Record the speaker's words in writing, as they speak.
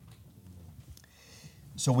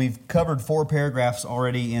So we've covered 4 paragraphs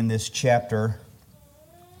already in this chapter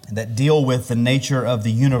that deal with the nature of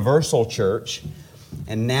the universal church.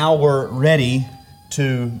 And now we're ready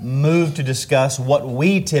to move to discuss what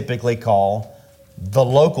we typically call the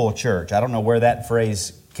local church. I don't know where that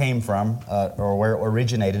phrase came from or where it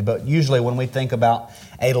originated, but usually when we think about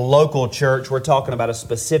a local church, we're talking about a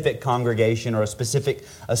specific congregation or a specific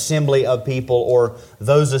assembly of people or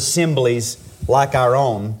those assemblies like our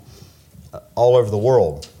own all over the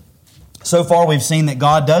world. So far we've seen that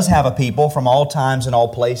God does have a people from all times and all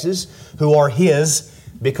places who are His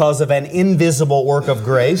because of an invisible work of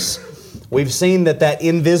grace. We've seen that that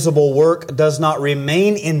invisible work does not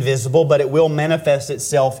remain invisible, but it will manifest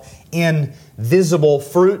itself in visible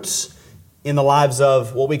fruits in the lives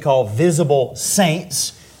of what we call visible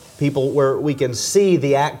saints, people where we can see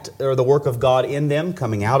the act or the work of God in them,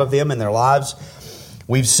 coming out of them in their lives.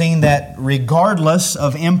 We've seen that regardless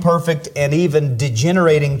of imperfect and even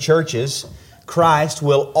degenerating churches, Christ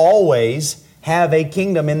will always have a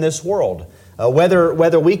kingdom in this world.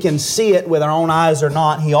 Whether we can see it with our own eyes or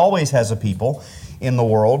not, He always has a people in the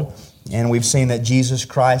world. And we've seen that Jesus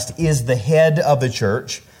Christ is the head of the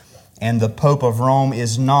church, and the Pope of Rome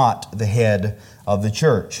is not the head of the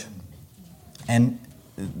church. And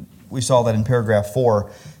we saw that in paragraph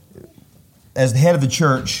 4. As the head of the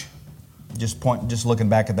church, just looking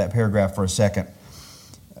back at that paragraph for a second,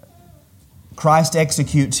 Christ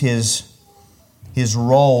executes His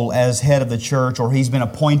role as head of the church, or He's been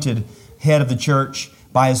appointed head of the church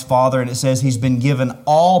by His Father, and it says He's been given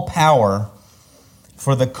all power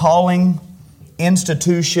for the calling,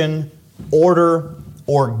 institution, order,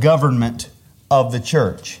 or government of the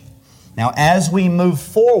church. Now, as we move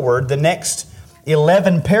forward, the next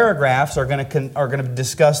 11 paragraphs are going to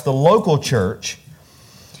discuss the local church.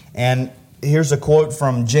 And here's a quote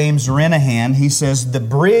from James Renahan. He says, "The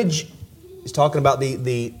bridge," he's talking about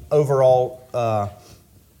the overall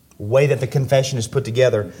way that the confession is put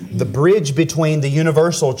together, "the bridge between the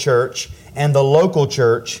universal church and the local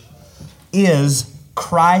church is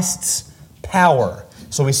Christ's power."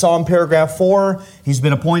 So we saw in paragraph 4, He's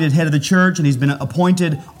been appointed head of the church and He's been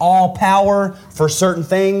appointed all power for certain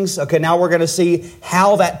things. Okay, now we're going to see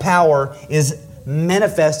how that power is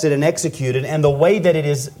manifested and executed, and the way that it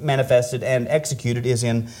is manifested and executed is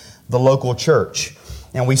in the local church.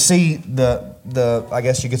 And we see the I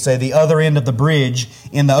guess you could say the other end of the bridge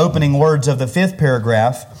in the opening words of the 5th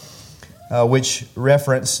paragraph, which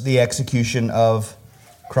reference the execution of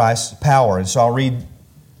Christ's power. And so I'll read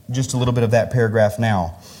just a little bit of that paragraph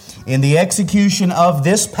now. "In the execution of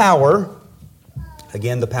this power,"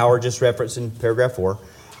 again the power just referenced in paragraph 4,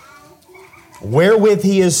 "wherewith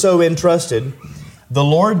He is so entrusted, the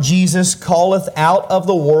Lord Jesus calleth out of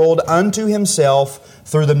the world unto Himself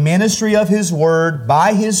through the ministry of His word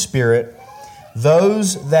by His Spirit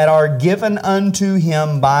those that are given unto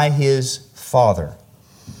Him by His Father."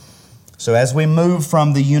 So as we move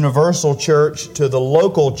from the universal church to the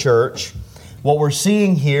local church, what we're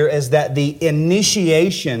seeing here is that the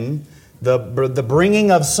initiation, the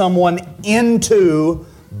bringing of someone into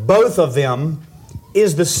both of them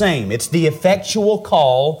is the same. It's the effectual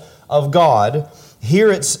call of God.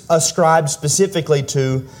 Here it's ascribed specifically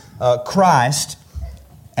to Christ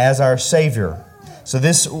as our Savior. So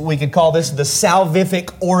we could call this the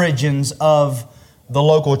salvific origins of the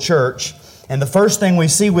local church. And the first thing we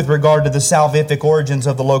see with regard to the salvific origins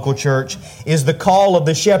of the local church is the call of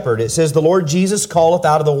the shepherd. It says, "The Lord Jesus calleth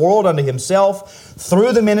out of the world unto Himself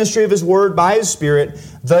through the ministry of His word by His Spirit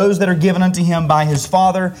those that are given unto Him by His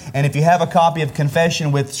Father." And if you have a copy of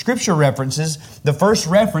Confession with Scripture references, the first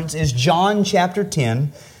reference is John chapter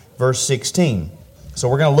 10, verse 16. So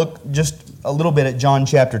we're going to look just a little bit at John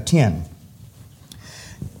chapter 10.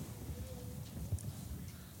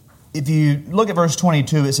 If you look at verse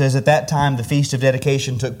 22, it says, "At that time the feast of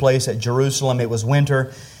dedication took place at Jerusalem. It was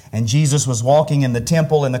winter, and Jesus was walking in the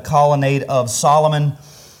temple in the colonnade of Solomon."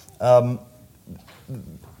 The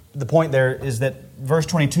point there is that verse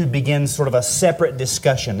 22 begins sort of a separate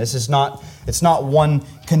discussion. It's not one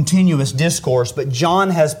continuous discourse, but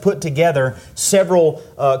John has put together several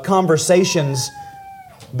conversations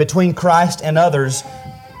between Christ and others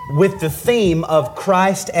with the theme of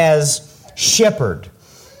Christ as shepherd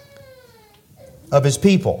of His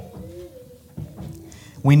people.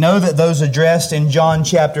 We know that those addressed in John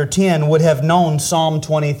chapter 10 would have known Psalm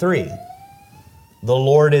 23. "The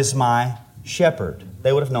Lord is my shepherd."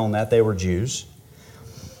 They would have known that. They were Jews.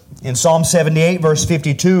 In Psalm 78, verse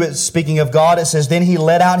 52, it's speaking of God, it says, "Then He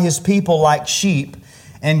led out His people like sheep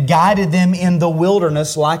and guided them in the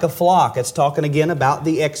wilderness like a flock." It's talking again about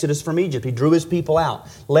the exodus from Egypt. He drew His people out,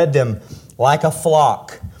 led them like a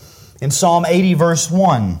flock. In Psalm 80, verse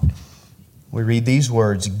 1, we read these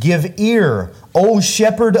words, "Give ear, O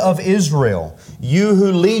shepherd of Israel, you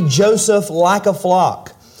who lead Joseph like a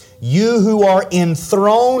flock, you who are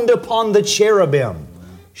enthroned upon the cherubim,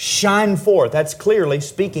 shine forth." That's clearly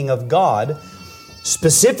speaking of God,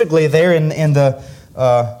 specifically there in the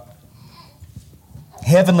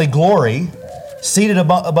heavenly glory, seated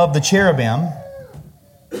above the cherubim.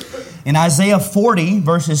 In Isaiah 40,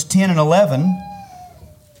 verses 10 and 11,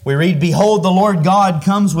 we read, "Behold, the Lord God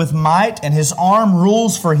comes with might, and His arm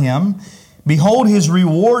rules for Him. Behold, His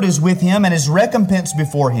reward is with Him, and His recompense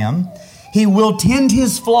before Him. He will tend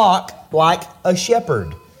His flock like a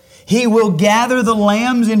shepherd. He will gather the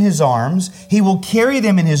lambs in His arms. He will carry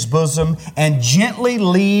them in His bosom, and gently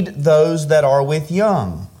lead those that are with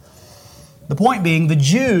young." The point being, the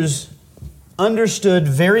Jews understood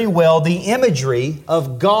very well the imagery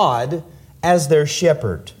of God as their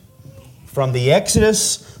shepherd. From the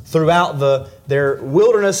Exodus, throughout their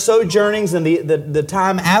wilderness sojournings and the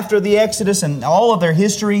time after the Exodus and all of their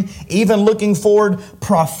history, even looking forward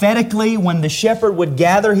prophetically when the shepherd would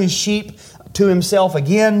gather his sheep to himself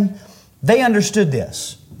again, they understood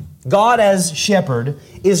this. God as shepherd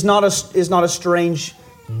is not a strange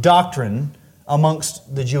doctrine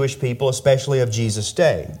amongst the Jewish people, especially of Jesus'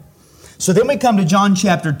 day. So then we come to John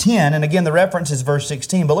chapter 10, and again the reference is verse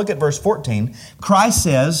 16, but look at verse 14. Christ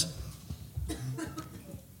says,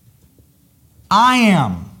 "I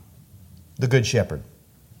am the good shepherd.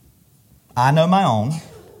 I know my own,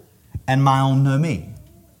 and my own know me.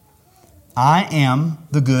 I am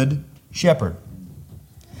the good shepherd."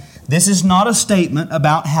 This is not a statement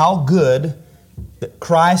about how good that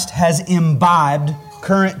Christ has imbibed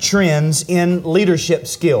current trends in leadership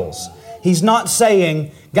skills. He's not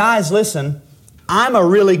saying, "Guys, listen, I'm a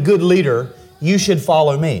really good leader. You should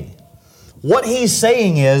follow me." What He's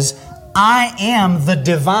saying is, "I am the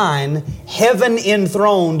divine,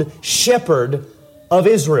 heaven-enthroned shepherd of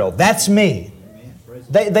Israel. That's me."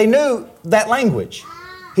 They knew that language.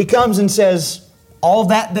 He comes and says, all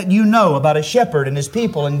that you know about a shepherd and his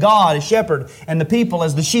people and God as shepherd and the people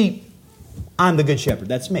as the sheep, I'm the good shepherd.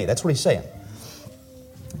 That's me. That's what He's saying.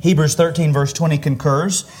 Hebrews 13 verse 20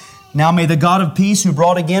 concurs. "Now may the God of peace, who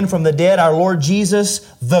brought again from the dead our Lord Jesus,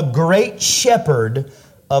 the great shepherd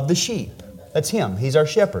of the sheep." That's Him. He's our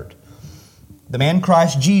shepherd. The man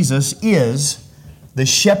Christ Jesus is the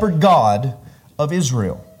shepherd God of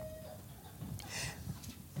Israel.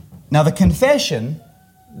 Now the confession,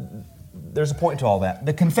 there's a point to all that.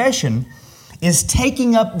 The confession is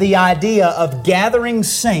taking up the idea of gathering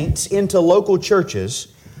saints into local churches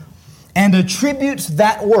and attributes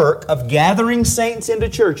that work of gathering saints into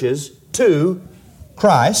churches to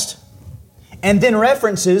Christ, and then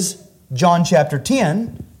references John chapter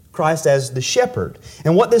 10, Christ as the shepherd.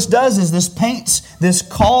 And what this does is this paints this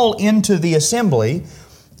call into the assembly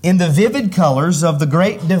in the vivid colors of the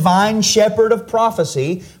great divine shepherd of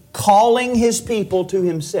prophecy calling His people to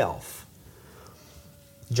Himself.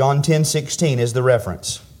 John 10:16 is the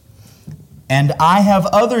reference. "And I have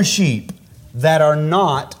other sheep that are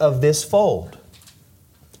not of this fold.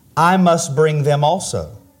 I must bring them also,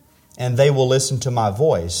 and they will listen to my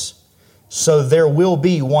voice. So there will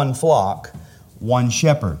be one flock, one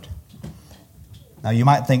shepherd." Now you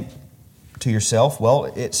might think to yourself, well,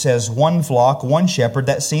 it says one flock, one shepherd.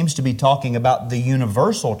 That seems to be talking about the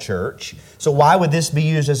universal church. So why would this be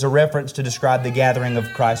used as a reference to describe the gathering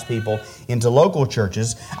of Christ's people into local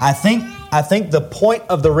churches? I think the point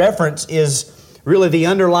of the reference is really the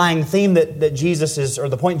underlying theme that Jesus is, or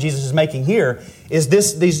the point Jesus is making here, is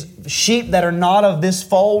these sheep that are not of this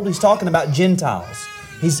fold. He's talking about Gentiles.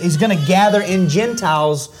 He's going to gather in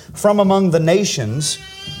Gentiles from among the nations.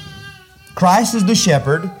 Christ is the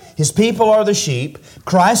shepherd. His people are the sheep.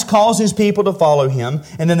 Christ calls His people to follow Him.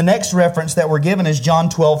 And then the next reference that we're given is John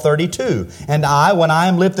 12:32. "And I, when I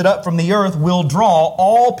am lifted up from the earth, will draw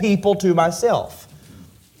all people to myself."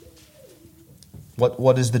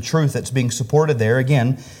 What is the truth that's being supported there?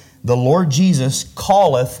 Again, the Lord Jesus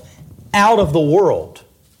calleth out of the world.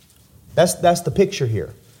 That's the picture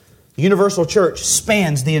here. The universal church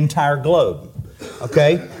spans the entire globe.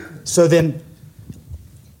 Okay? So then,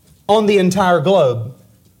 on the entire globe,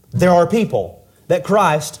 there are people that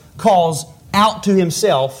Christ calls out to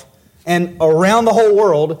Himself, and around the whole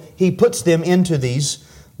world, He puts them into these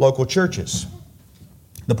local churches.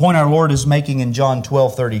 The point our Lord is making in John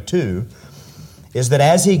 12:32 is that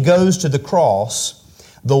as He goes to the cross,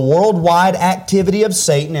 the worldwide activity of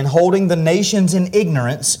Satan in holding the nations in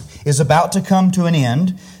ignorance is about to come to an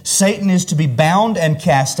end. Satan is to be bound and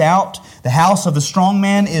cast out. The house of the strong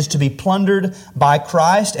man is to be plundered by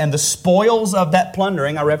Christ, and the spoils of that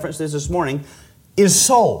plundering, I referenced this morning, is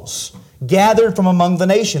souls gathered from among the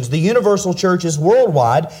nations. The universal church is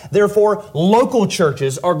worldwide. Therefore, local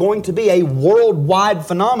churches are going to be a worldwide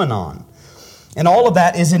phenomenon. And all of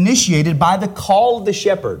that is initiated by the call of the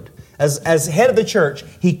shepherd. As head of the church,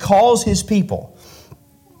 he calls his people.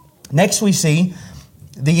 Next we see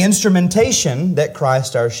the instrumentation that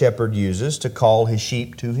Christ our shepherd uses to call his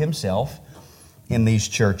sheep to himself in these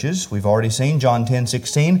churches. We've already seen John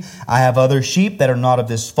 10:16. I have other sheep that are not of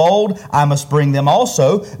this fold. I must bring them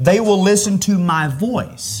also. They will listen to my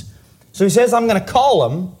voice. So he says, I'm going to call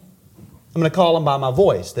them. I'm going to call them by my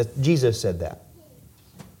voice. That Jesus said that.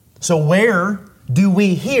 So where do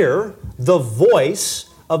we hear the voice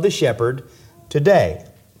of the shepherd today?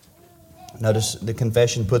 Notice the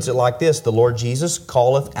confession puts it like this. The Lord Jesus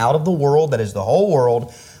calleth out of the world, that is the whole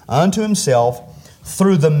world, unto himself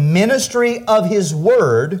through the ministry of his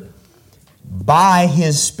word by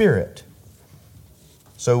his Spirit.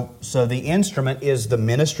 So the instrument is the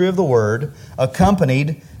ministry of the word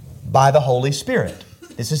accompanied by the Holy Spirit.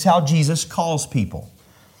 This is how Jesus calls people.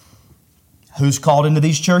 Who's called into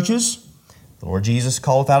these churches? The Lord Jesus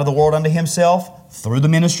calleth out of the world unto himself through the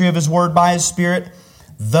ministry of his word by his Spirit.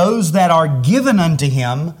 Those that are given unto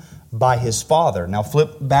him by his Father. Now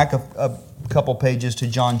flip back a couple pages to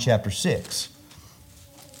John chapter 6.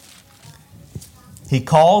 He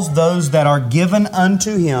calls those that are given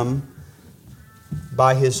unto him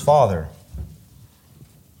by his Father.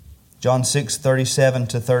 John 6:37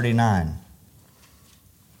 to 39.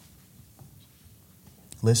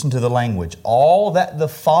 Listen to the language. All that the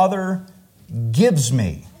Father gives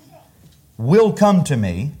me will come to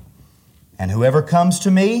me, and whoever comes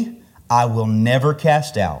to me, I will never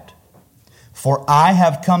cast out. For I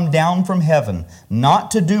have come down from heaven,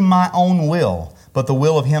 not to do my own will, but the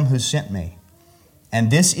will of him who sent me. And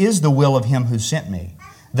this is the will of him who sent me,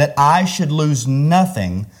 that I should lose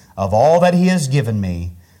nothing of all that he has given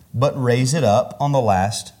me, but raise it up on the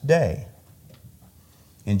last day.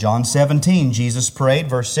 In John 17, Jesus prayed,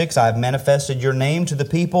 verse 6, I have manifested your name to the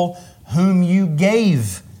people whom you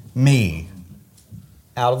gave me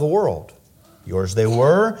out of the world. Yours they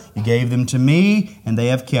were, you gave them to me, and they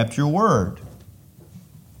have kept your word.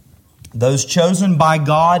 Those chosen by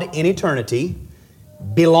God in eternity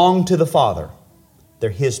belong to the Father. They're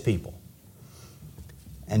his people.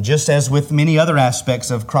 And just as with many other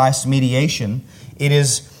aspects of Christ's mediation, it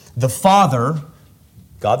is the Father,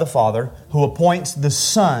 God the Father, who appoints the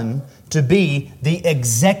Son to be the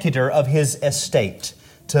executor of his estate,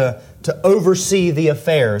 to oversee the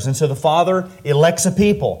affairs. And so the Father elects a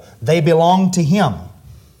people. They belong to him.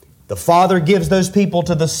 The Father gives those people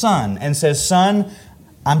to the Son and says, Son,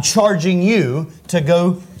 I'm charging you to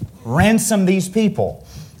go ransom these people.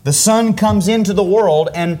 The Son comes into the world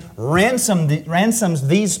and ransoms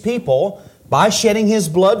these people by shedding his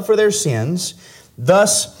blood for their sins.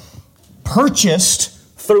 Thus, purchased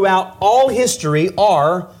throughout all history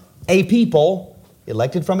are a people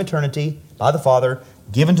elected from eternity by the Father,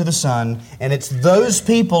 given to the Son, and it's those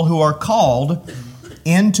people who are called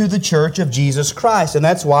into the church of Jesus Christ. And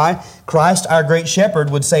that's why Christ, our great shepherd,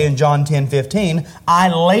 would say in John 10:15, I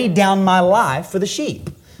lay down my life for the sheep.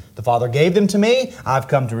 The Father gave them to me. I've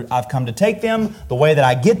come to take them. The way that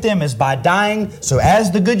I get them is by dying. So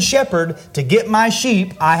as the good shepherd, to get my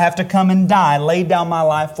sheep, I have to come and die, lay down my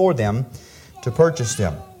life for them to purchase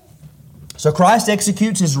them. So Christ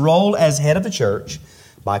executes his role as head of the church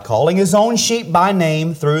by calling his own sheep by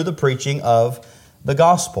name through the preaching of the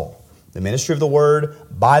gospel, the ministry of the word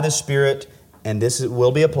by the Spirit, and this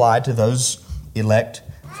will be applied to those elect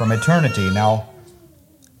from eternity. Now,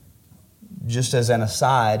 just as an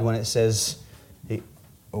aside, when it says,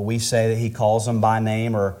 we say that he calls them by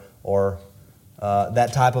name or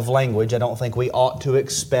that type of language, I don't think we ought to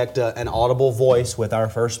expect an audible voice with our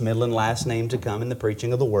first, middle, and last name to come in the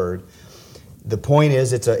preaching of the word. The point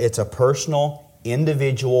is, it's a personal,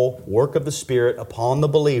 individual work of the Spirit upon the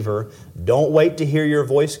believer. Don't wait to hear your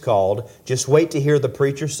voice called. Just wait to hear the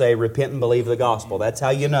preacher say, repent and believe the gospel. That's how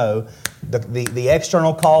you know the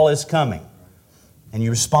external call is coming. And you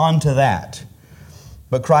respond to that.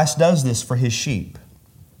 But Christ does this for his sheep.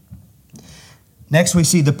 Next, we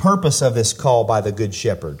see the purpose of this call by the Good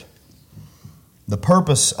Shepherd. The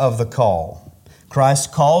purpose of the call.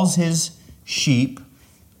 Christ calls his sheep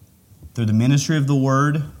through the ministry of the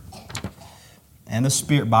Word and the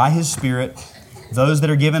Spirit, by his Spirit, those that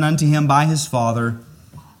are given unto him by his Father.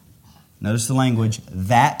 Notice the language,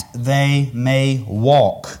 that they may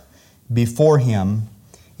walk before him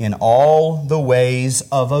in all the ways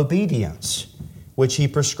of obedience, which he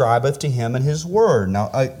prescribeth to him in his word. Now,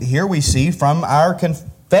 here we see from our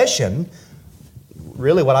confession,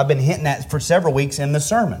 really what I've been hinting at for several weeks in the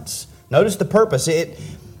sermons. Notice the purpose.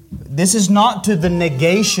 This is not to the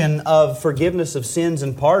negation of forgiveness of sins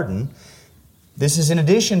and pardon. This is in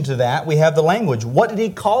addition to that, we have the language. What did He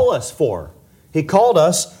call us for? He called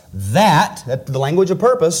us that the language of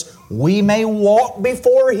purpose, we may walk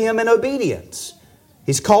before Him in obedience.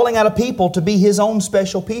 He's calling out a people to be His own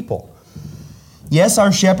special people. Yes,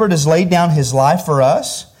 our shepherd has laid down His life for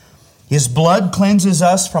us. His blood cleanses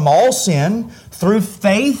us from all sin. Through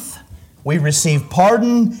faith, we receive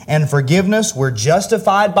pardon and forgiveness. We're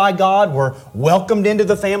justified by God. We're welcomed into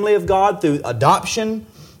the family of God through adoption.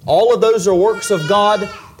 All of those are works of God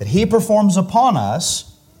that He performs upon us.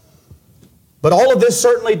 But all of this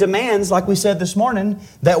certainly demands, like we said this morning,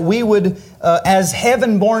 that we would, as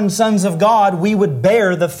heaven-born sons of God, we would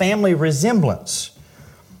bear the family resemblance.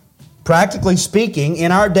 Practically speaking,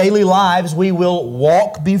 in our daily lives, we will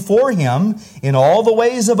walk before Him in all the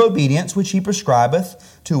ways of obedience which He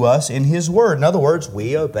prescribeth to us in His Word. In other words,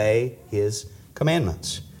 we obey His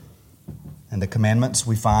commandments. And the commandments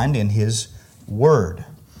we find in His Word.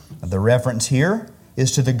 The reference here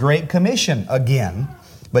is to the Great Commission again.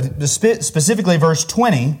 But specifically verse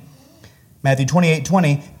 20, Matthew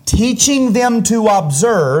 28:20, teaching them to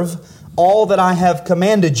observe all that I have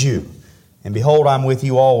commanded you. And behold, I'm with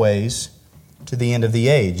you always to the end of the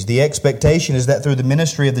age. The expectation is that through the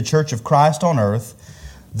ministry of the Church of Christ on earth,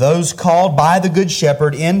 those called by the Good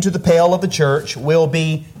Shepherd into the pale of the church will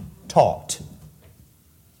be taught.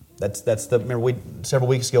 Remember several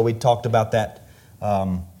weeks ago we talked about that.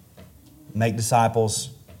 Make disciples,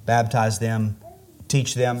 baptize them,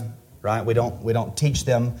 teach them, right? We don't teach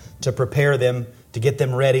them to prepare them, to get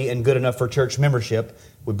them ready and good enough for church membership.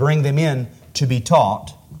 We bring them in to be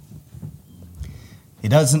taught.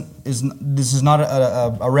 This is not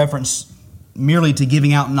a reference merely to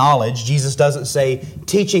giving out knowledge. Jesus doesn't say,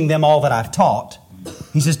 teaching them all that I've taught.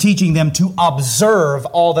 He says, teaching them to observe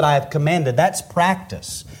all that I have commanded. That's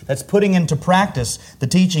practice. That's putting into practice the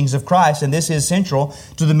teachings of Christ, and this is central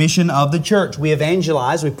to the mission of the church. We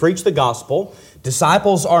evangelize, we preach the gospel,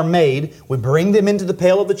 disciples are made, we bring them into the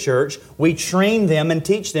pale of the church, we train them and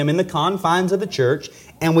teach them in the confines of the church,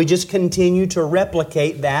 and we just continue to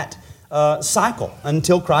replicate that cycle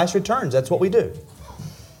until Christ returns. That's what we do.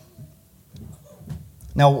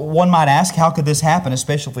 Now, one might ask, how could this happen,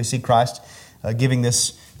 especially if we see Christ giving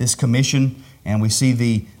this commission and we see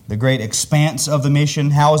the great expanse of the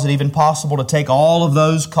mission? How is it even possible to take all of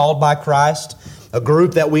those called by Christ, a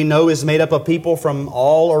group that we know is made up of people from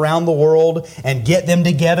all around the world, and get them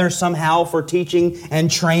together somehow for teaching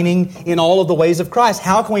and training in all of the ways of Christ?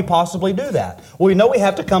 How can we possibly do that? Well, we know we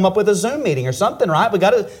have to come up with a Zoom meeting or something, right? We've got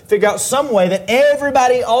to figure out some way that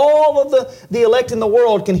everybody, all of the elect in the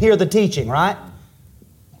world can hear the teaching, right?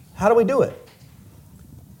 How do we do it?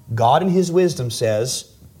 God in His wisdom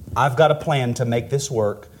says, I've got a plan to make this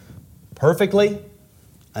work perfectly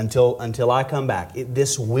until I come back.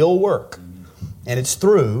 This will work. And it's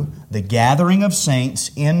through the gathering of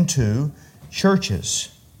saints into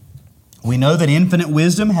churches. We know that infinite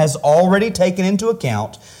wisdom has already taken into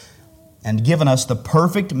account and given us the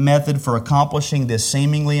perfect method for accomplishing this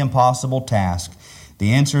seemingly impossible task.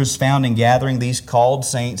 The answer is found in gathering these called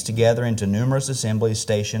saints together into numerous assemblies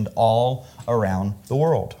stationed all around the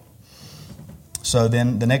world. So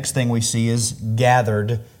then the next thing we see is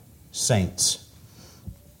gathered saints.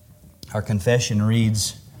 Our confession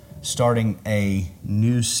reads, starting a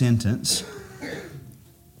new sentence,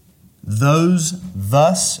 those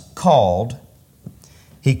thus called,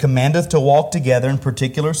 He commandeth to walk together in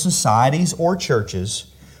particular societies or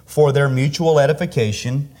churches for their mutual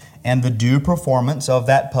edification and the due performance of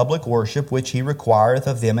that public worship which He requireth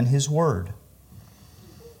of them in His Word.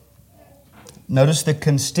 Notice the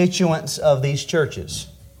constituents of these churches.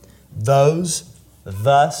 Those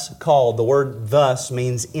thus called. The word thus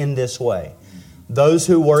means in this way. Those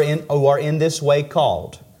who are in this way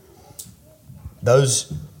called.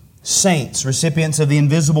 Those saints, recipients of the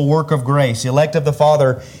invisible work of grace, elect of the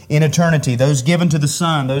Father in eternity, those given to the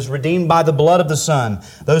Son, those redeemed by the blood of the Son,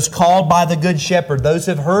 those called by the Good Shepherd, those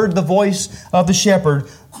who have heard the voice of the Shepherd,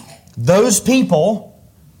 those people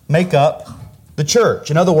make up the church.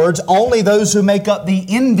 In other words, only those who make up the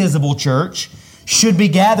invisible church should be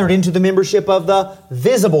gathered into the membership of the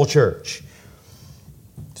visible church.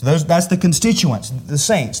 So that's the constituents, the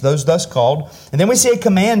saints, those thus called. And then we see a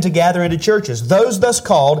command to gather into churches. Those thus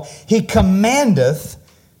called, He commandeth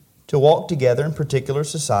to walk together in particular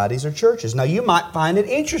societies or churches. Now you might find it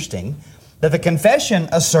interesting that the confession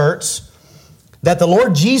asserts that the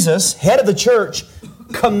Lord Jesus, head of the church,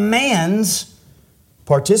 commands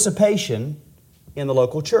participation in the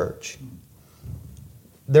local church.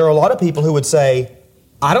 There are a lot of people who would say,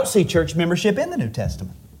 I don't see church membership in the New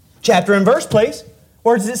Testament. Chapter and verse, please.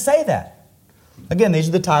 Where does it say that? Again, these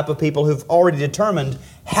are the type of people who've already determined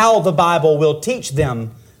how the Bible will teach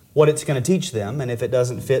them what it's going to teach them, and if it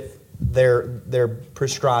doesn't fit their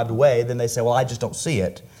prescribed way, then they say, well, I just don't see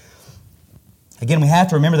it. Again, we have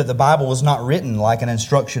to remember that the Bible was not written like an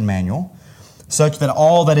instruction manual, such that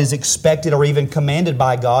all that is expected or even commanded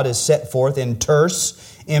by God is set forth in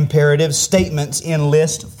terse, imperative statements in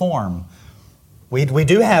list form. We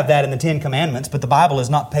do have that in the Ten Commandments, but the Bible is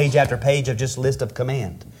not page after page of just list of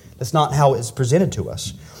command. That's not how it's presented to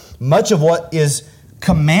us. Much of what is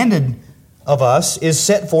commanded of us is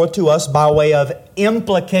set forth to us by way of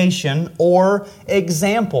implication or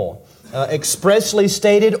example. Expressly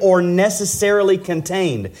stated or necessarily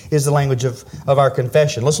contained is the language of our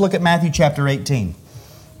confession. Let's look at Matthew chapter 18.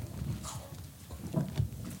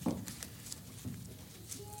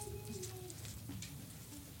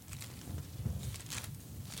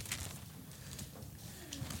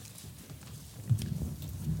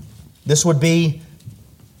 This would be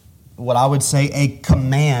what I would say a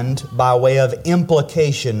command by way of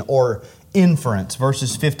implication or inference,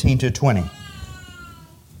 verses 15 to 20.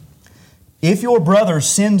 If your brother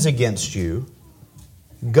sins against you,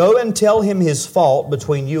 go and tell him his fault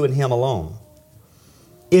between you and him alone.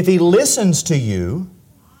 If he listens to you,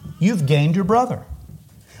 you've gained your brother.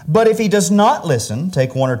 But if he does not listen,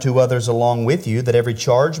 take one or two others along with you, that every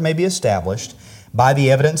charge may be established by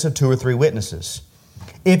the evidence of 2 or 3 witnesses.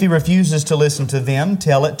 If he refuses to listen to them,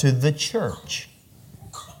 tell it to the church.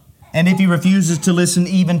 And if he refuses to listen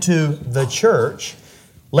even to the church,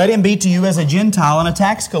 let him be to you as a Gentile and a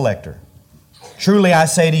tax collector. Truly I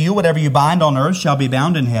say to you, whatever you bind on earth shall be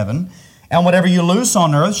bound in heaven, and whatever you loose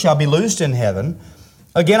on earth shall be loosed in heaven.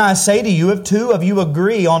 Again I say to you, if 2 of you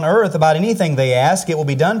agree on earth about anything they ask, it will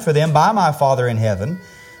be done for them by my Father in heaven.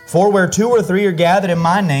 For where 2 or 3 are gathered in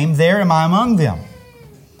my name, there am I among them.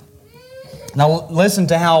 Now listen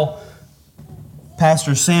to how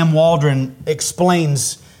Pastor Sam Waldron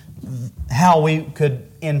explains how we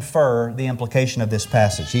could infer the implication of this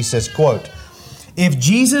passage. He says, quote, if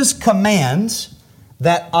Jesus commands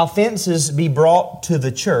that offenses be brought to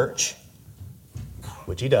the church,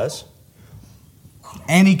 which He does,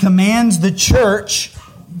 and He commands the church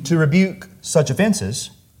to rebuke such offenses,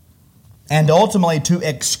 and ultimately to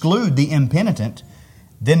exclude the impenitent,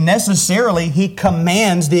 then necessarily He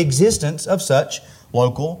commands the existence of such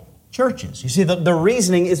local churches. You see, the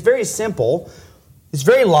reasoning is very simple. It's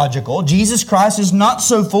very logical. Jesus Christ is not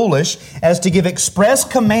so foolish as to give express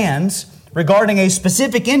commands regarding a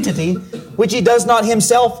specific entity which He does not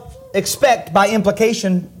Himself expect by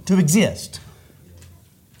implication to exist.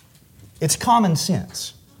 It's common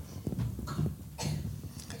sense.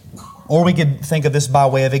 Or we could think of this by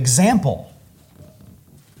way of example.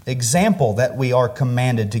 Example that we are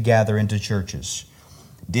commanded to gather into churches.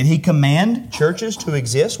 Did He command churches to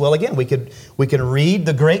exist? Well, again, we could read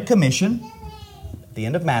the Great Commission at the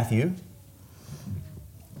end of Matthew.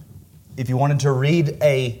 If you wanted to read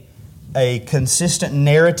a consistent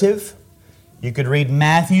narrative, you could read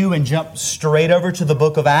Matthew and jump straight over to the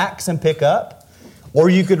book of Acts and pick up. Or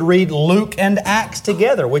you could read Luke and Acts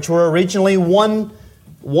together, which were originally one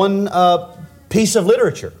piece of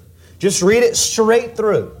literature. Just read it straight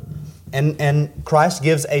through. And Christ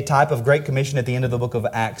gives a type of Great Commission at the end of the book of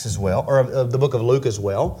Acts as well, or of the book of Luke as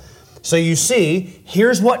well. So you see,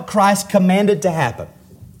 here's what Christ commanded to happen.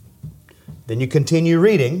 Then you continue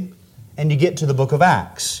reading, and you get to the book of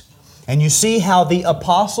Acts. And you see how the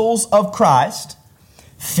apostles of Christ,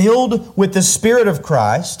 filled with the Spirit of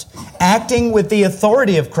Christ, acting with the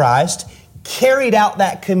authority of Christ, carried out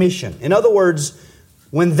that commission. In other words,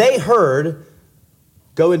 when they heard,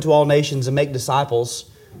 go into all nations and make disciples,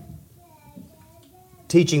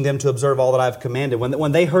 teaching them to observe all that I've commanded.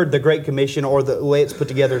 When they heard the Great Commission, or the way it's put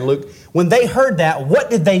together in Luke, when they heard that, what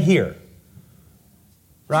did they hear?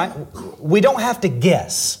 Right? We don't have to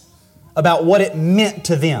guess about what it meant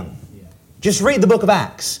to them. Just read the book of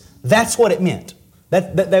Acts. That's what it meant.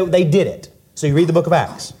 They did it. So you read the book of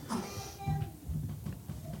Acts.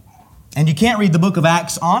 And you can't read the book of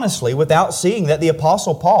Acts honestly without seeing that the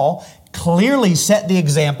Apostle Paul clearly set the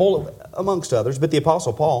example, amongst others, but the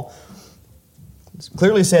Apostle Paul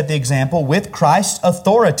clearly set the example with Christ's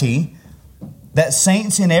authority that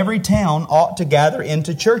saints in every town ought to gather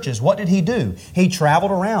into churches. What did he do? He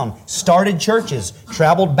traveled around, started churches,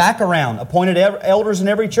 traveled back around, appointed elders in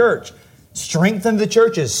every church, strengthened the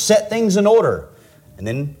churches, set things in order. And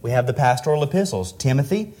then we have the pastoral epistles.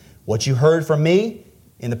 Timothy, what you heard from me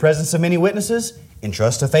in the presence of many witnesses,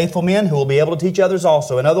 entrust to faithful men who will be able to teach others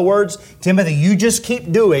also. In other words, Timothy, you just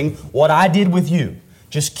keep doing what I did with you.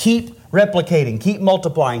 Just keep replicating, keep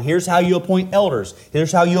multiplying. Here's how you appoint elders.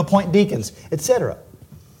 Here's how you appoint deacons, etc.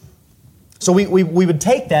 So we would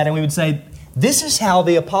take that and we would say, this is how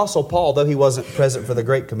the Apostle Paul, though he wasn't present for the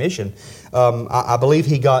Great Commission, I believe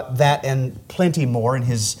he got that and plenty more in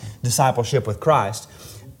his discipleship with Christ.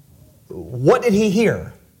 What did he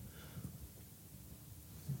hear?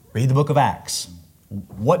 Read the book of Acts.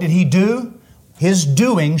 What did he do? His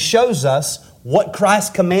doing shows us what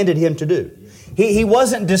Christ commanded him to do. He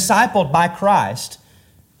wasn't discipled by Christ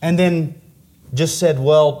and then just said,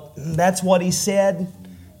 well, that's what he said,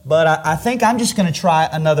 but I think I'm just going to try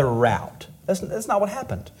another route. That's not what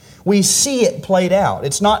happened. We see it played out.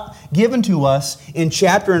 It's not given to us in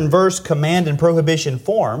chapter and verse command and prohibition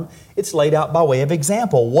form. It's laid out by way of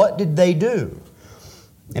example. What did they do?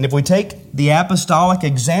 And if we take the apostolic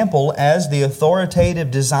example as the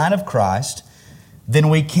authoritative design of Christ, then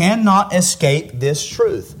we cannot escape this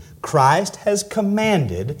truth. Christ has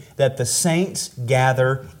commanded that the saints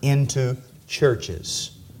gather into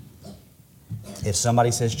churches. If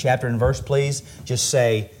somebody says chapter and verse, please, just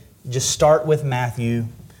start with Matthew.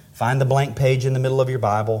 Find the blank page in the middle of your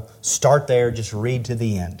Bible. Start there, just read to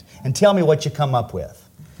the end. And tell me what you come up with.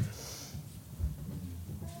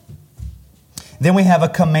 Then we have a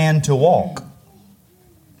command to walk.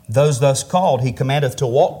 Those thus called, He commandeth to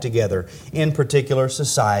walk together in particular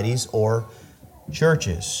societies or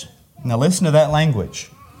churches. Now listen to that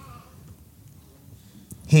language.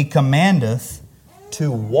 He commandeth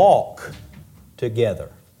to walk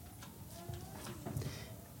together.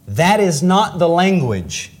 That is not the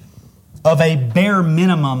language of a bare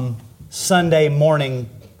minimum Sunday morning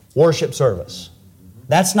worship service.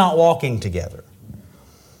 That's not walking together.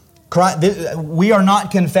 We are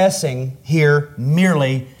not confessing here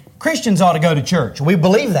merely Christians ought to go to church. We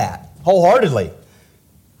believe that wholeheartedly.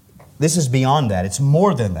 This is beyond that. It's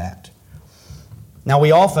more than that. Now,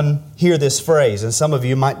 we often hear this phrase, and some of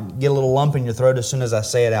you might get a little lump in your throat as soon as I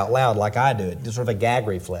say it out loud, like I do. It's sort of a gag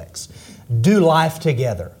reflex. Do life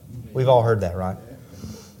together. We've all heard that, right?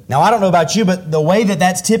 Now, I don't know about you, but the way that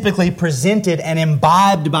that's typically presented and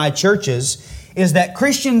imbibed by churches is that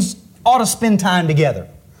Christians ought to spend time together.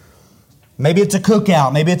 Maybe it's a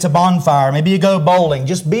cookout, maybe it's a bonfire, maybe you go bowling.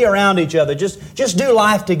 Just be around each other. Just do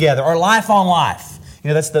life together, or life on life. You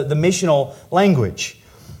know, that's the missional language.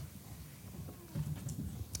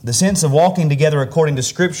 The sense of walking together according to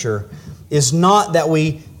Scripture is not that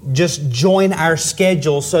we just join our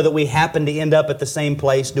schedules so that we happen to end up at the same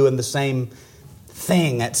place doing the same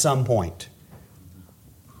thing at some point.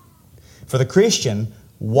 For the Christian,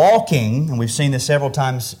 walking, and we've seen this several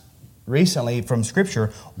times recently from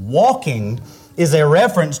Scripture, walking is a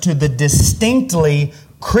reference to the distinctly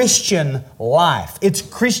Christian life. It's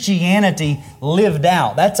Christianity lived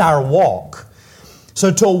out. That's our walk.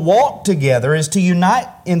 So to walk together is to unite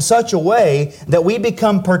in such a way that we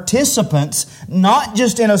become participants not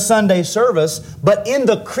just in a Sunday service, but in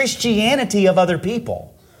the Christianity of other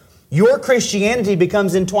people. Your Christianity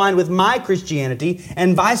becomes entwined with my Christianity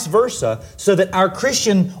and vice versa, so that our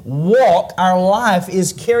Christian walk, our life,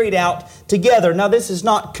 is carried out together. Now, this is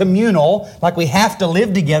not communal, like we have to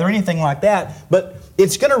live together, anything like that, but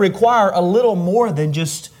it's going to require a little more than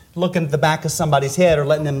just looking at the back of somebody's head or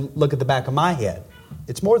letting them look at the back of my head.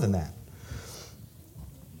 It's more than that.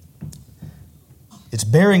 It's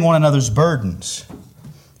bearing one another's burdens.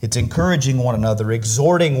 It's encouraging one another,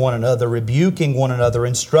 exhorting one another, rebuking one another,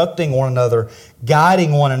 instructing one another,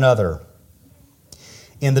 guiding one another.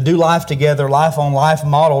 In the do life together, life on life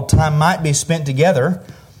model, time might be spent together.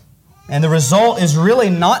 And the result is really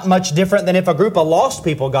not much different than if a group of lost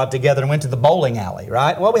people got together and went to the bowling alley,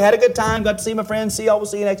 right? Well, we had a good time, got to see my friends, see y'all, we'll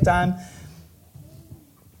see you next time.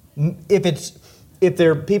 If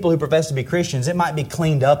they're people who profess to be Christians, it might be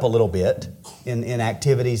cleaned up a little bit in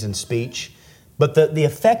activities and speech. But the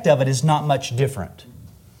effect of it is not much different.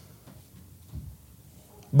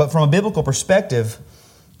 But from a biblical perspective,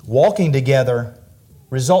 walking together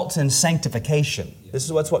results in sanctification. This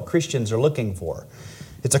is what Christians are looking for.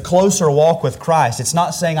 It's a closer walk with Christ. It's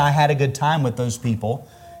not saying I had a good time with those people.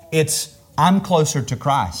 It's I'm closer to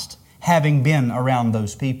Christ, having been around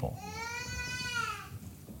those people.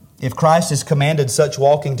 If Christ has commanded such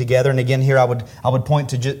walking together, and again here I would point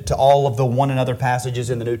to all of the one another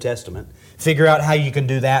passages in the New Testament. Figure out how you can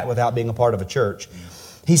do that without being a part of a church.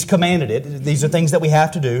 He's commanded it. These are things that we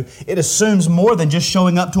have to do. It assumes more than just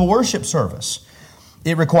showing up to a worship service.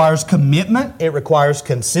 It requires commitment. It requires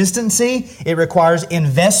consistency. It requires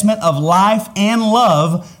investment of life and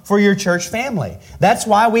love for your church family. That's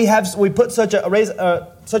why we put such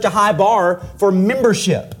a high bar for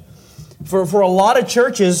membership. For a lot of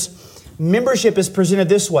churches, membership is presented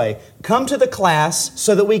this way. Come to the class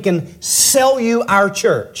so that we can sell you our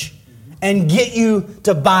church and get you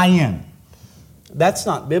to buy in. That's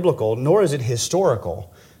not biblical, nor is it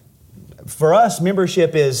historical. For us,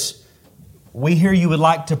 membership is, we hear you would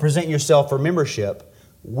like to present yourself for membership.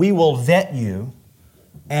 We will vet you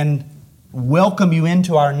and welcome you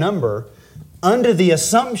into our number under the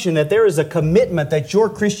assumption that there is a commitment that your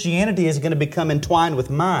Christianity is going to become entwined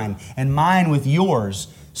with mine and mine with yours,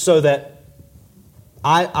 so that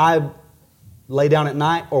I lay down at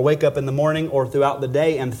night or wake up in the morning or throughout the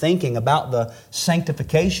day and thinking about the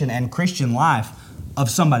sanctification and Christian life of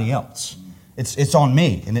somebody else. It's on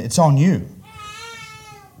me and it's on you.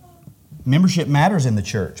 Membership matters in the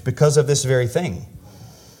church because of this very thing.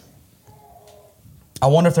 I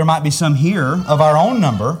wonder if there might be some here of our own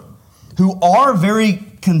number who are very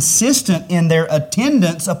consistent in their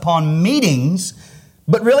attendance upon meetings,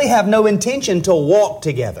 but really have no intention to walk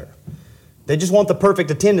together. They just want the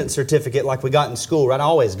perfect attendance certificate like we got in school, right? I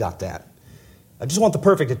always got that. I just want the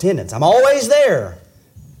perfect attendance. I'm always there.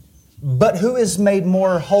 But who is made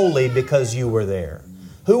more holy because you were there?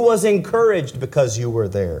 Who was encouraged because you were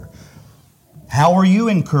there? How were you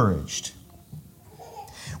encouraged?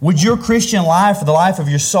 Would your Christian life, or the life of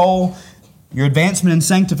your soul, your advancement in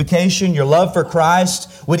sanctification, your love for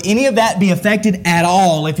Christ, would any of that be affected at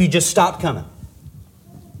all if you just stopped coming?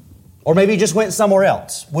 Or maybe you just went somewhere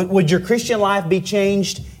else? Would your Christian life be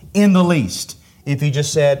changed in the least if you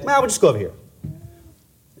just said, well, we'll just go over here?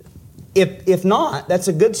 If not, that's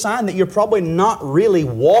a good sign that you're probably not really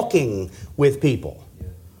walking with people.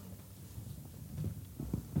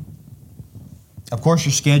 Of course,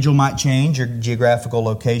 your schedule might change, your geographical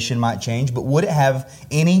location might change, but would it have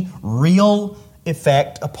any real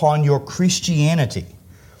effect upon your Christianity?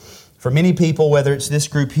 For many people, whether it's this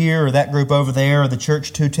group here or that group over there or the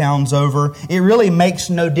church 2 towns over, it really makes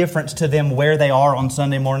no difference to them where they are on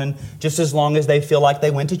Sunday morning, just as long as they feel like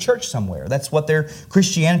they went to church somewhere. That's what their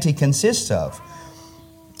Christianity consists of.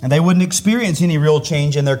 And they wouldn't experience any real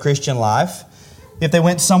change in their Christian life if they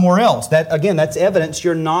went somewhere else. That's evidence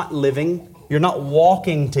you're not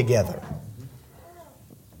walking together.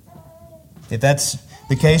 If that's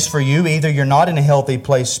the case for you, either you're not in a healthy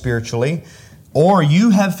place spiritually, or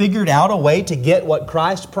you have figured out a way to get what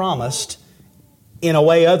Christ promised in a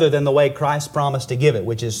way other than the way Christ promised to give it,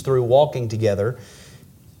 which is through walking together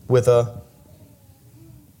with a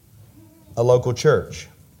local church.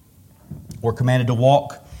 We're commanded to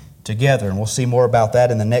walk together, and we'll see more about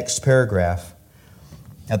that in the next paragraph.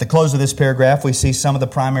 At the close of this paragraph, we see some of the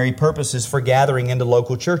primary purposes for gathering into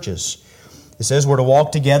local churches. It says we're to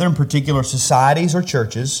walk together in particular societies or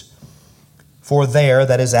churches for there,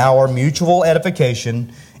 that is our mutual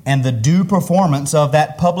edification and the due performance of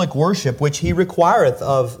that public worship which He requireth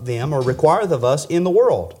of them or requireth of us in the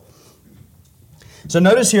world. So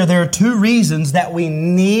notice here there are 2 reasons that we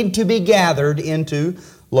need to be gathered into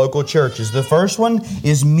local churches. The first one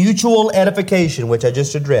is mutual edification, which I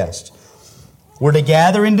just addressed. We're to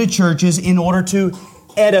gather into churches in order to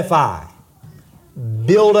edify,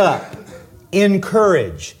 build up,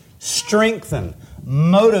 encourage, strengthen,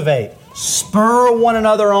 motivate, spur one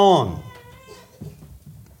another on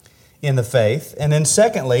in the faith. And then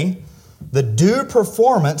secondly, the due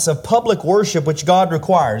performance of public worship which God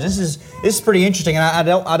requires. This is pretty interesting, and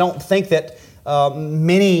I don't think that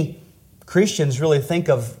many Christians really think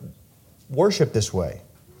of worship this way.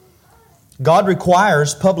 God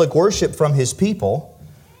requires public worship from His people.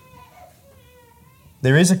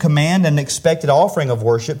 There is a command and expected offering of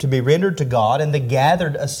worship to be rendered to God, and the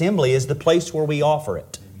gathered assembly is the place where we offer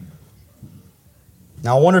it.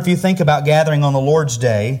 Now, I wonder if you think about gathering on the Lord's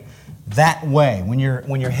Day that way. When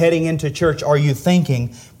you're heading into church, are you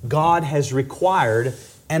thinking, God has required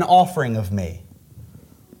an offering of me,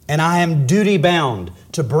 and I am duty-bound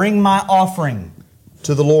to bring my offering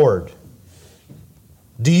to the Lord?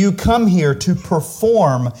 Do you come here to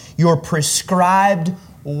perform your prescribed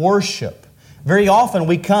worship? Very often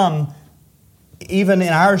we come, even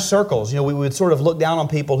in our circles, we would sort of look down on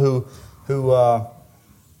people who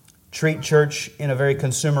treat church in a very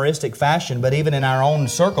consumeristic fashion, but even in our own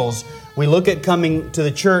circles, we look at coming to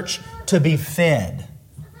the church to be fed.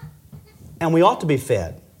 And we ought to be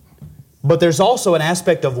fed. But there's also an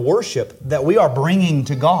aspect of worship that we are bringing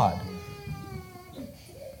to God.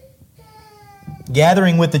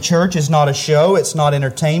 Gathering with the church is not a show, it's not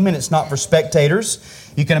entertainment, it's not for spectators.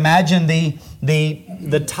 You can imagine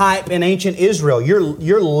the type in ancient Israel.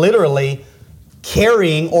 You're literally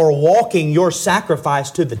carrying or walking your sacrifice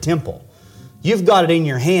to the temple. You've got it in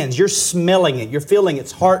your hands. You're smelling it. You're feeling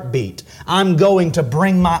its heartbeat. I'm going to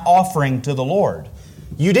bring my offering to the Lord.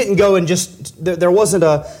 You didn't go and just, there wasn't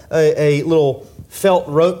a little felt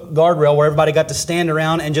rope guardrail where everybody got to stand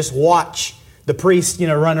around and just watch the priests,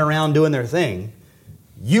 running around doing their thing.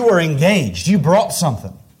 You were engaged. You brought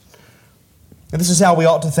something. And this is how we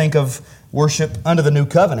ought to think of worship under the new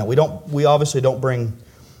covenant. We obviously don't bring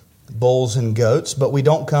bulls and goats, but we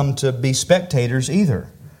don't come to be spectators either.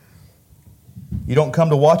 You don't come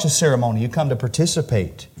to watch a ceremony. You come to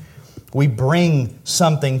participate. We bring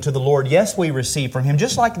something to the Lord. Yes, we receive from Him,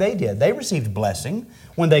 just like they did. They received blessing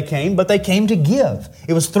when they came, but they came to give.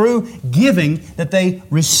 It was through giving that they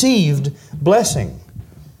received blessing.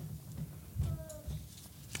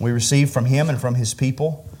 We receive from Him and from His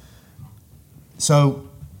people. So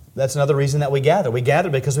that's another reason that we gather. We gather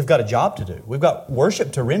because we've got a job to do. We've got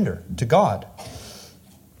worship to render to God.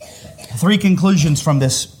 3 conclusions from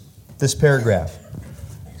this paragraph.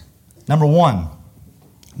 Number 1,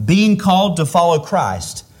 being called to follow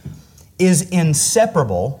Christ is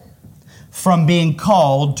inseparable from being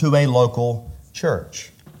called to a local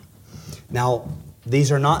church. Now,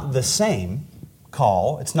 these are not the same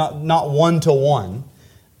call. It's not one-to-one.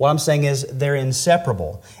 What I'm saying is they're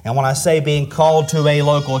inseparable. And when I say being called to a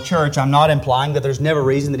local church, I'm not implying that there's never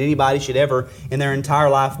reason that anybody should ever in their entire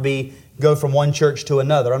life go from one church to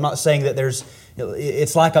another. I'm not saying that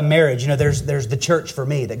it's like a marriage. There's the church for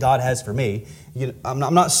me that God has for me. I'm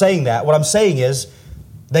not saying that. What I'm saying is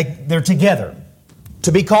they're together.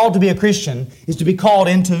 To be called to be a Christian is to be called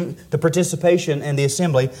into the participation and the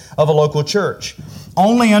assembly of a local church.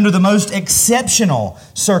 Only under the most exceptional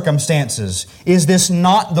circumstances is this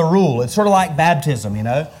not the rule. It's sort of like baptism,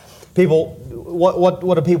 People,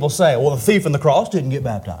 what do people say? Well, the thief on the cross didn't get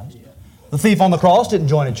baptized. The thief on the cross didn't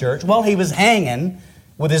join a church. Well, he was hanging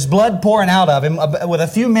with his blood pouring out of him with a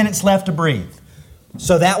few minutes left to breathe.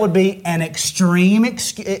 So that would be an extreme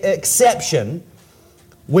exception,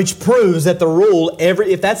 which proves that the rule,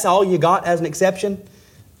 if that's all you got as an exception,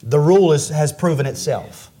 the rule has proven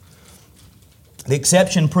itself. The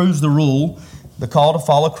exception proves the rule. The call to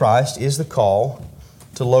follow Christ is the call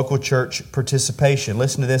to local church participation.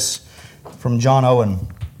 Listen to this from John Owen.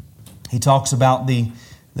 He talks about the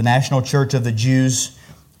national church of the Jews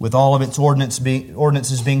with all of its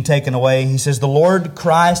ordinances being taken away. He says, "The Lord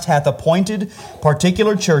Christ hath appointed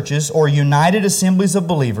particular churches or united assemblies of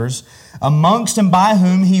believers, amongst and by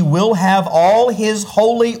whom He will have all His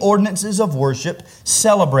holy ordinances of worship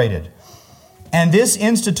celebrated. And this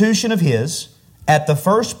institution of His, at the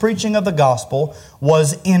first preaching of the gospel,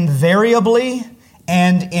 was invariably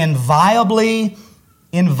and inviolably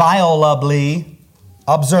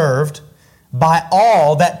observed by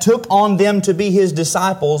all that took on them to be His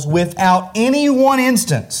disciples, without any one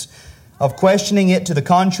instance of questioning it to the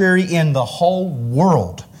contrary in the whole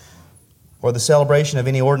world, or the celebration of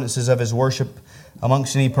any ordinances of His worship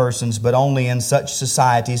amongst any persons, but only in such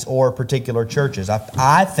societies or particular churches."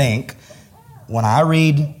 I think, when I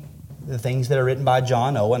read the things that are written by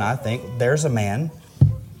John Owen, I think there's a man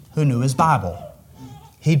who knew his Bible.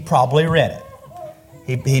 He'd probably read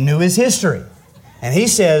it. He knew his history. And he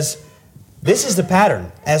says, this is the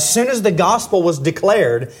pattern. As soon as the gospel was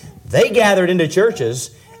declared, they gathered into churches,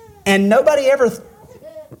 and nobody ever,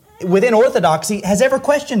 within orthodoxy, has ever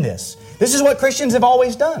questioned this. This is what Christians have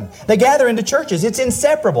always done. They gather into churches. It's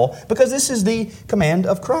inseparable because this is the command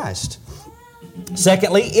of Christ.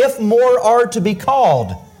 Secondly, if more are to be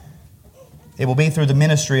called, it will be through the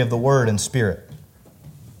ministry of the Word and Spirit.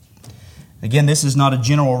 Again, this is not a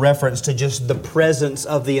general reference to just the presence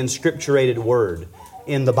of the inscripturated Word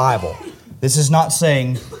in the Bible. This is not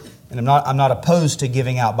saying, and I'm not opposed to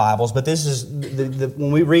giving out Bibles, but this is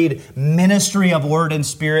when we read ministry of Word and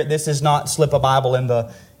Spirit, this is not slip a Bible in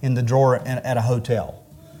the drawer at a hotel.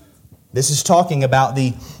 This is talking about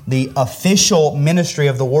the official ministry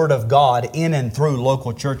of the Word of God in and through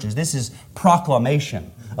local churches. This is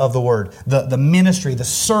proclamation of the Word, the ministry, the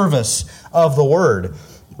service of the Word.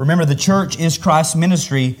 Remember, the church is Christ's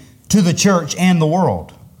ministry to the church and the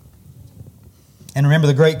world. And remember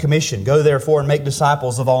the Great Commission, "Go therefore and make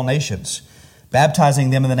disciples of all nations, baptizing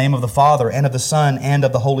them in the name of the Father and of the Son and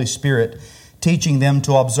of the Holy Spirit, teaching them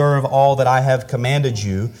to observe all that I have commanded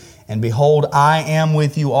you. And behold, I am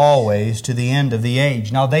with you always to the end of the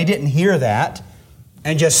age." Now, they didn't hear that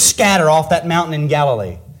and just scatter off that mountain in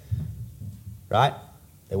Galilee. Right?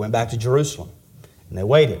 They went back to Jerusalem and they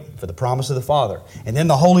waited for the promise of the Father. And then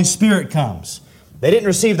the Holy Spirit comes. They didn't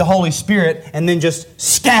receive the Holy Spirit and then just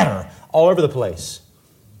scatter all over the place.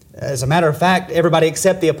 As a matter of fact, everybody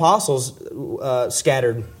except the apostles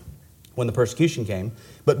scattered when the persecution came.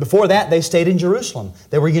 But before that, they stayed in Jerusalem.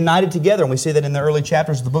 They were united together, and we see that in the early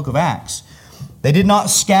chapters of the book of Acts. They did not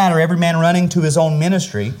scatter, every man running to his own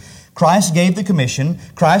ministry. Christ gave the commission,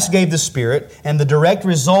 Christ gave the Spirit, and the direct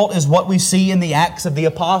result is what we see in the Acts of the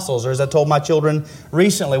Apostles. Or as I told my children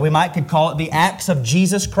recently, we could call it the Acts of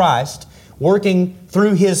Jesus Christ working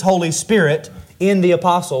through His Holy Spirit in the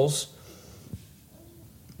apostles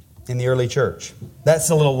in the early church. That's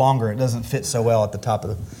a little longer. It doesn't fit so well at the top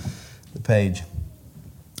of the page.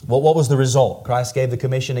 Well, what was the result? Christ gave the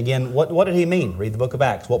commission again. What did He mean? Read the book of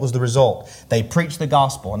Acts. What was the result? They preached the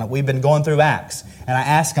gospel. And we've been going through Acts. And I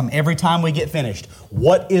ask them every time we get finished,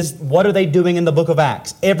 what are they doing in the book of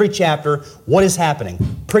Acts? Every chapter, what is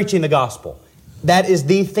happening? Preaching the gospel. That is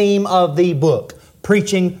the theme of the book.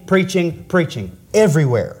 Preaching, preaching, preaching.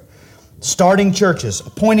 Everywhere. Starting churches,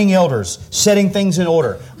 appointing elders, setting things in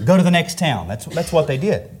order. Go to the next town. That's what they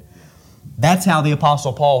did. That's how the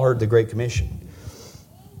Apostle Paul heard the Great Commission.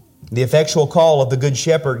 The effectual call of the Good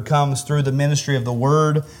Shepherd comes through the ministry of the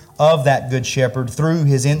Word of that Good Shepherd through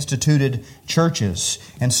His instituted churches.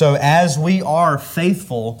 And so as we are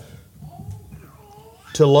faithful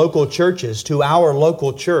to local churches, to our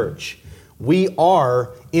local church, we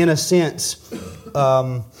are, in a sense,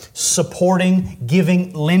 supporting,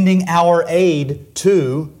 giving, lending our aid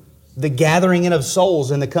to the gathering in of souls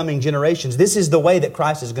in the coming generations. This is the way that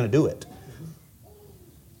Christ is going to do it.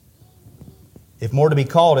 If more to be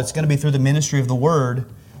called, it's going to be through the ministry of the Word,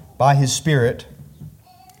 by His Spirit,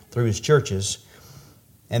 through His churches.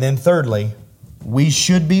 And then thirdly, we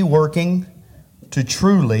should be working to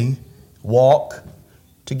truly walk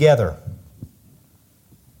together.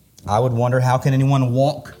 I would wonder, how can anyone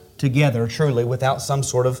walk together truly without some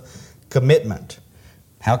sort of commitment?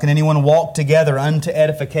 How can anyone walk together unto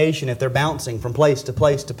edification if they're bouncing from place to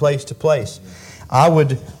place to place to place? I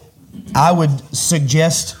would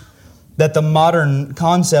suggest that the modern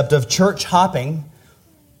concept of church hopping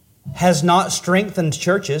has not strengthened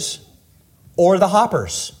churches or the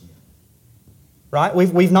hoppers. Right?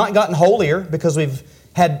 We've not gotten holier because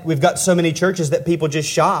we've got so many churches that people just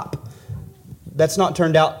shop. That's not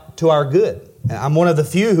turned out to our good. I'm one of the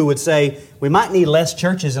few who would say we might need less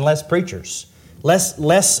churches and less preachers,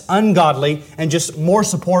 less ungodly, and just more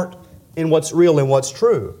support in what's real and what's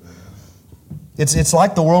true. It's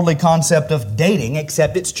like the worldly concept of dating,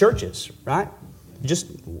 except it's churches, right? You just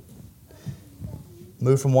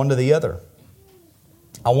move from one to the other.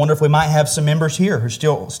 I wonder if we might have some members here who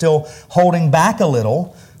are still holding back a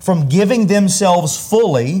little from giving themselves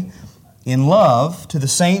fully in love to the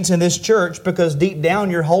saints in this church, because deep down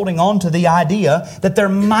you're holding on to the idea that there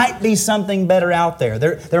might be something better out there.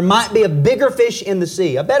 There might be a bigger fish in the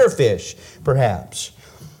sea, a better fish, perhaps.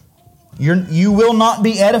 You will not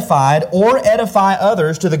be edified or edify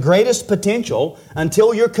others to the greatest potential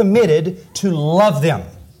until you're committed to love them.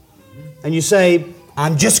 And you say,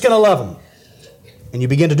 I'm just going to love them. And you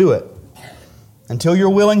begin to do it. Until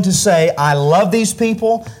you're willing to say, I love these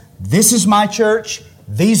people, this is my church,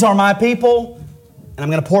 these are my people, and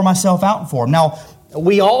I'm going to pour myself out for them. Now,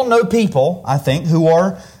 we all know people, I think, who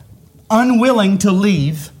are unwilling to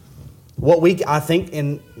leave what I think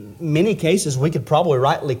in many cases we could probably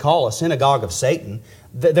rightly call a synagogue of Satan.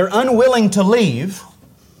 They're unwilling to leave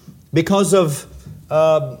because of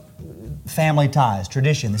family ties,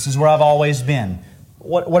 tradition. This is where I've always been.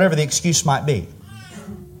 Whatever the excuse might be.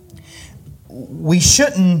 We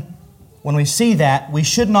shouldn't, when we see that, we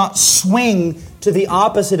should not swing to the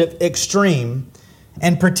opposite extreme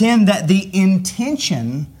and pretend that the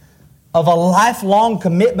intention of a lifelong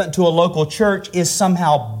commitment to a local church is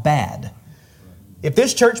somehow bad. If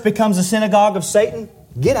this church becomes a synagogue of Satan,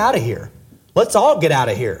 get out of here. Let's all get out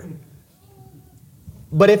of here.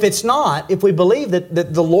 But if it's not, if we believe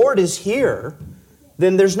that the Lord is here,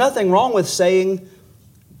 then there's nothing wrong with saying,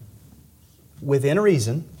 within a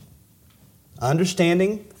reason,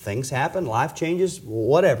 understanding things happen, life changes,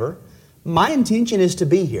 whatever, my intention is to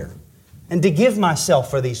be here and to give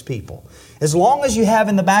myself for these people. As long as you have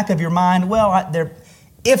in the back of your mind,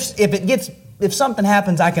 if something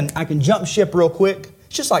happens, I can jump ship real quick.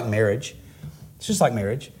 It's just like marriage. It's just like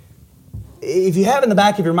marriage. If you have in the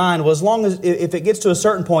back of your mind, well, as long as if it gets to a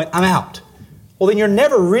certain point, I'm out. Well, then you're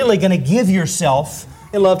never really going to give yourself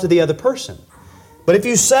in love to the other person. But if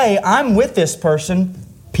you say, I'm with this person,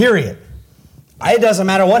 period. It doesn't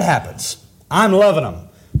matter what happens. I'm loving them.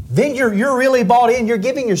 Then you're really bought in. You're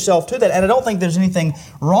giving yourself to that. And I don't think there's anything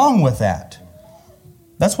wrong with that.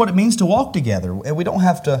 That's what it means to walk together. We don't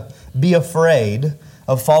have to be afraid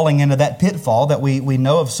of falling into that pitfall that we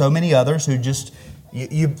know of so many others who just,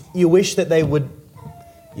 you wish that they would,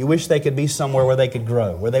 you wish they could be somewhere where they could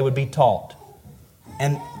grow, where they would be taught.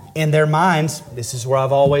 And in their minds, this is where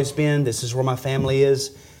I've always been, this is where my family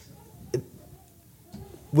is.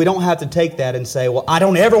 we don't have to take that and say, well, I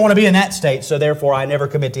don't ever want to be in that state, so therefore I never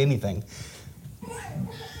commit to anything.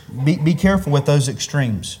 Be careful with those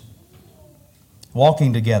extremes.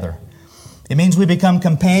 Walking together. It means we become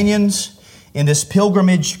companions in this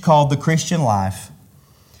pilgrimage called the Christian life,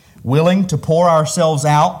 willing to pour ourselves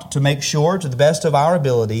out to make sure, to the best of our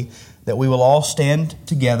ability, that we will all stand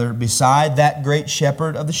together beside that great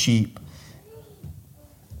shepherd of the sheep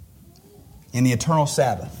in the eternal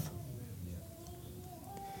Sabbath.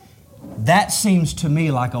 That seems to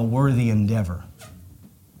me like a worthy endeavor.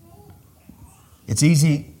 It's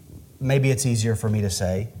easy, maybe it's easier for me to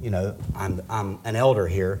say, I'm an elder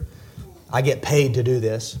here. I get paid to do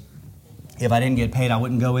this. If I didn't get paid, I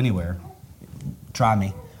wouldn't go anywhere. Try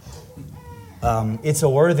me. It's a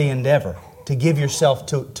worthy endeavor to give yourself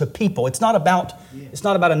to people. It's not about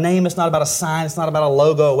a name. It's not about a sign. It's not about a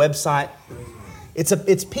logo, a website.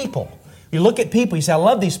 It's people. You look at people. You say, I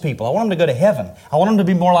love these people. I want them to go to heaven. I want them to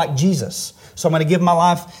be more like Jesus. So I'm going to give my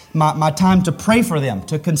life, my time to pray for them,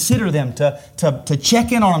 to consider them, to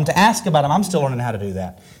check in on them, to ask about them. I'm still learning how to do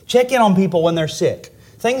that. Check in on people when they're sick.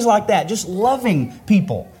 Things like that. Just loving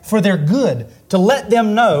people for their good. To let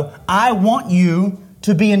them know, I want you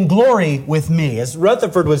to be in glory with me. As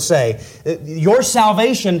Rutherford would say, your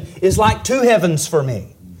salvation is like two heavens for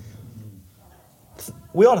me.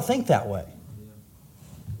 We ought to think that way.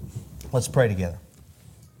 Let's pray together.